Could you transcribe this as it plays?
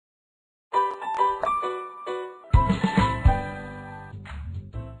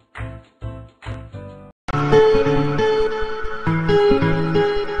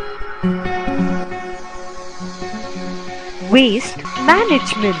Waste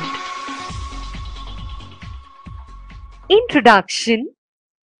management. Introduction.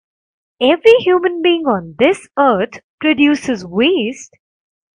 Every human being on this earth produces waste,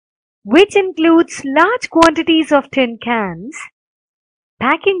 which includes large quantities of tin cans,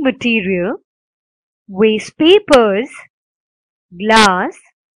 packing material, waste papers, glass,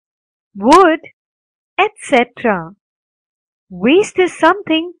 wood, etc. Waste is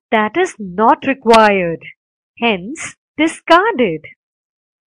something that is not required, hence discarded.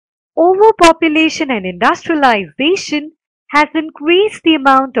 Overpopulation and industrialization has increased the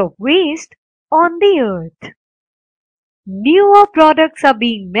amount of waste on the earth. Newer products are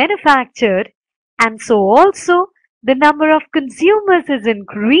being manufactured, and so also the number of consumers is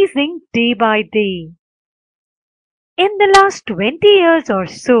increasing day by day. In the last 20 years or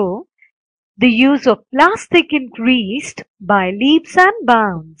so, the use of plastic increased by leaps and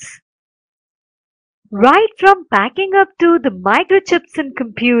bounds. Right from packing up to the microchips in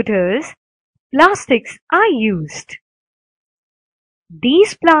computers, plastics are used.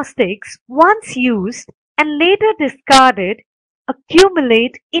 These plastics, once used and later discarded,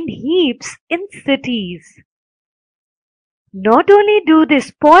 accumulate in heaps in cities. Not only do they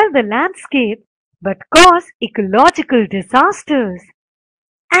spoil the landscape, but cause ecological disasters,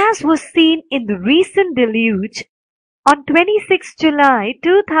 as was seen in the recent deluge on 26 July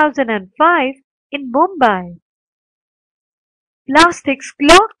 2005 in Mumbai. Plastics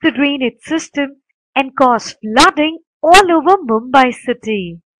clogged the drainage system and caused flooding all over Mumbai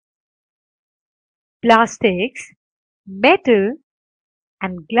city. Plastics, metal,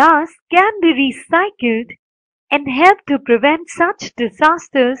 and glass can be recycled and help to prevent such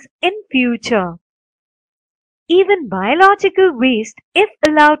disasters in future. Even biological waste, if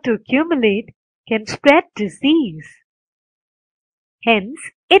allowed to accumulate, can spread disease. Hence,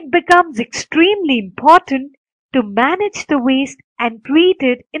 it becomes extremely important to manage the waste and treat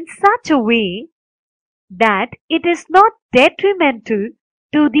it in such a way that it is not detrimental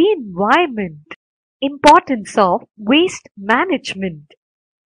to the environment. Importance of waste management.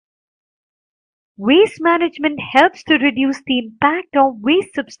 Waste management helps to reduce the impact of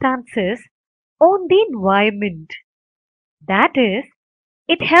waste substances on the environment. That is,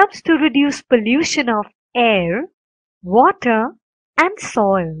 it helps to reduce pollution of air, water, and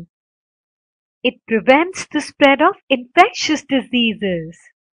soil. It prevents the spread of infectious diseases.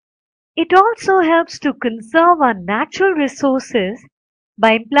 It also helps to conserve our natural resources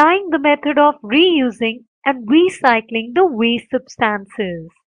by employing the method of reusing and recycling the waste substances.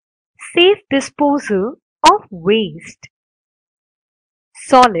 Safe disposal of waste.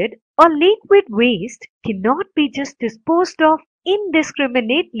 Solid or liquid waste cannot be just disposed of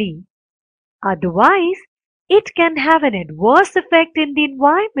indiscriminately. Otherwise, it can have an adverse effect in the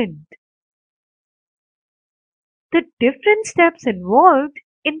environment. The different steps involved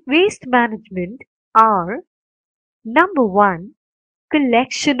in waste management are: number 1.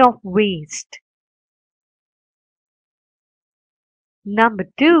 Collection of waste. Number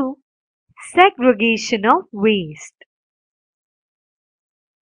 2. Segregation of waste.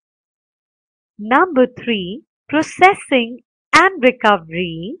 Number 3. Processing and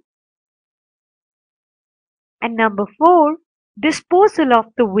recovery. And number 4. Disposal of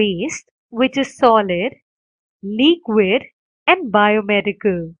the waste, which is solid, liquid, and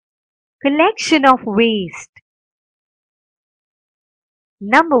biomedical. Collection of waste.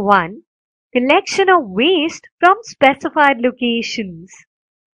 Number 1. Collection of waste from specified locations.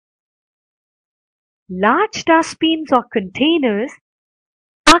 Large dustbins or containers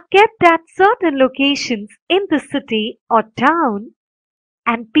are kept at certain locations in the city or town,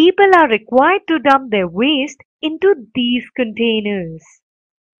 and people are required to dump their waste into these containers.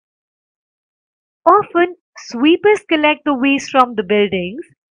 Often, sweepers collect the waste from the buildings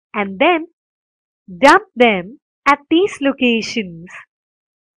and then dump them at these locations.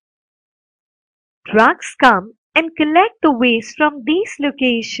 Trucks come and collect the waste from these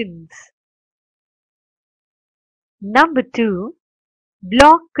locations. Number 2.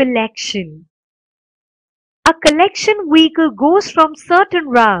 Block collection. A collection vehicle goes from certain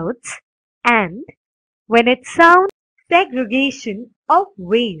routes and, when it sounds, segregation of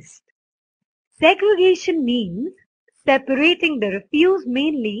waste. Segregation means separating the refuse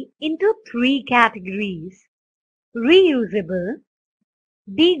mainly into 3 categories: reusable,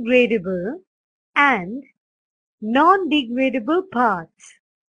 degradable, and non-degradable parts.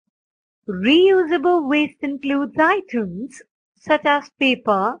 Reusable waste includes items such as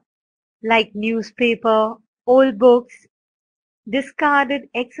paper, like newspaper, old books, discarded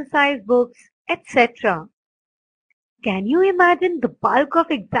exercise books, etc. Can you imagine the bulk of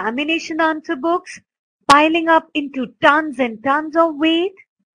examination answer books piling up into tons and tons of weight.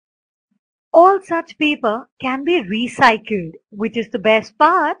 All such paper can be recycled, which is the best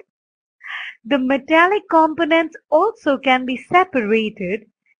part. The metallic components also can be separated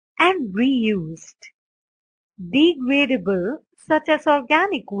and reused. Degradable, such as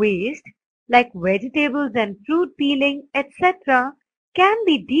organic waste, like vegetables and fruit peeling, etc., can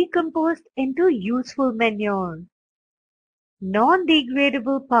be decomposed into useful manure.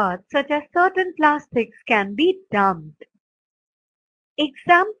 Non-degradable parts, such as certain plastics, can be dumped.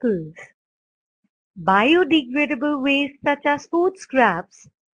 Examples: biodegradable waste such as food scraps,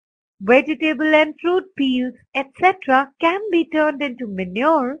 vegetable and fruit peels, etc., can be turned into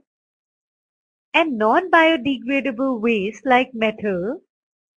manure, and non-biodegradable waste like metal,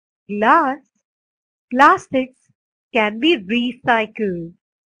 glass, plastics can be recycled.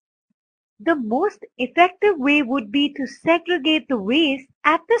 The most effective way would be to segregate the waste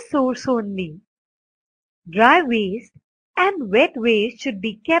at the source only. Dry waste and wet waste should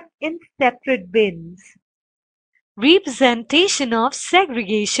be kept in separate bins. Representation of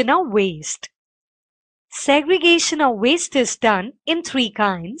segregation of waste. Segregation of waste is done in three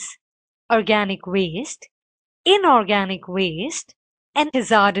kinds: organic waste, inorganic waste, and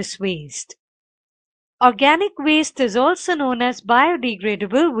hazardous waste. Organic waste is also known as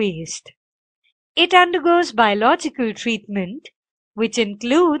biodegradable waste. It undergoes biological treatment, which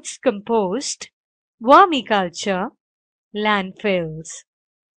includes compost, vermiculture, landfills.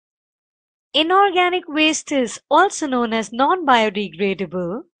 Inorganic waste is also known as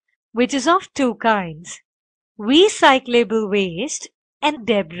non-biodegradable, which is of two kinds: recyclable waste and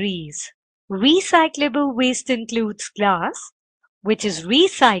debris. Recyclable waste includes glass, which is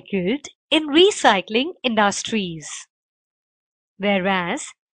recycled in recycling industries, whereas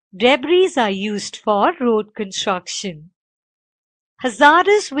debris are used for road construction.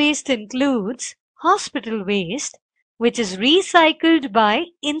 Hazardous waste includes hospital waste, which is recycled by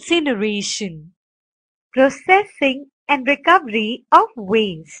incineration. Processing and recovery of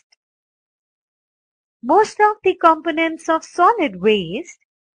waste. Most of the components of solid waste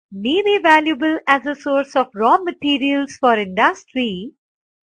may be valuable as a source of raw materials for industry,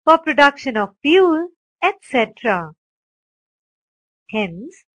 for production of fuel, etc.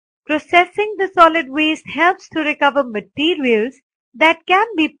 Hence, processing the solid waste helps to recover materials that can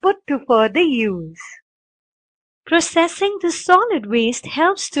be put to further use. Processing the solid waste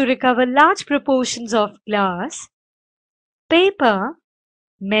helps to recover large proportions of glass, paper,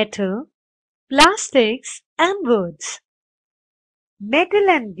 metal, plastics, and woods. Metal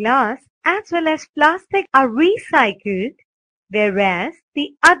and glass as well as plastic are recycled, whereas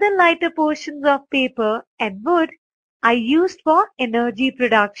the other lighter portions of paper and wood are used for energy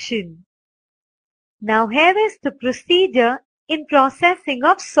production. Now here is the procedure in processing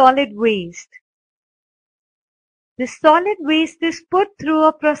of solid waste. The solid waste is put through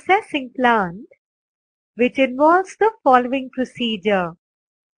a processing plant, which involves the following procedure.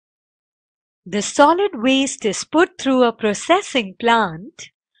 The solid waste is put through a processing plant,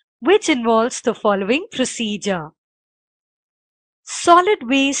 which involves the following procedure. Solid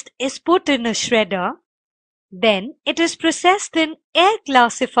waste is put in a shredder, then it is processed in air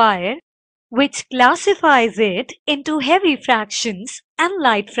classifier, which classifies it into heavy fractions and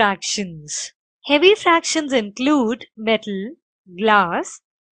light fractions. Heavy fractions include metal, glass.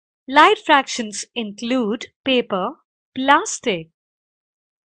 Light fractions include paper, plastic.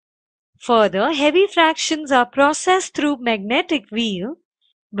 Further, heavy fractions are processed through magnetic wheel,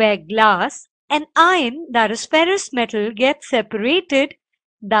 where glass and iron, that is ferrous metal, get separated,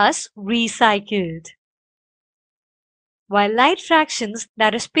 thus recycled. While light fractions,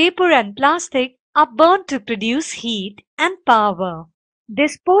 that is paper and plastic, are burnt to produce heat and power.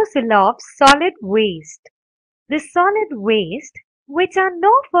 Disposal of solid waste. The solid waste, which are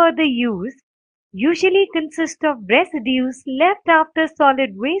no further used, usually consist of residues left after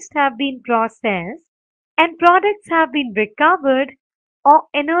solid waste have been processed and products have been recovered or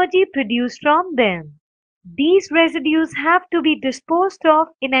energy produced from them. These residues have to be disposed of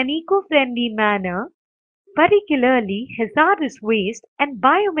in an eco-friendly manner, particularly hazardous waste and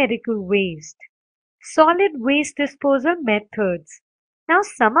biomedical waste. Solid waste disposal methods. Now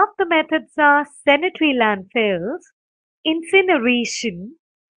some of the methods are sanitary landfills, incineration,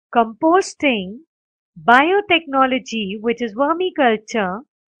 composting, biotechnology, which is vermiculture,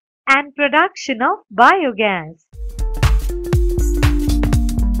 and production of biogas.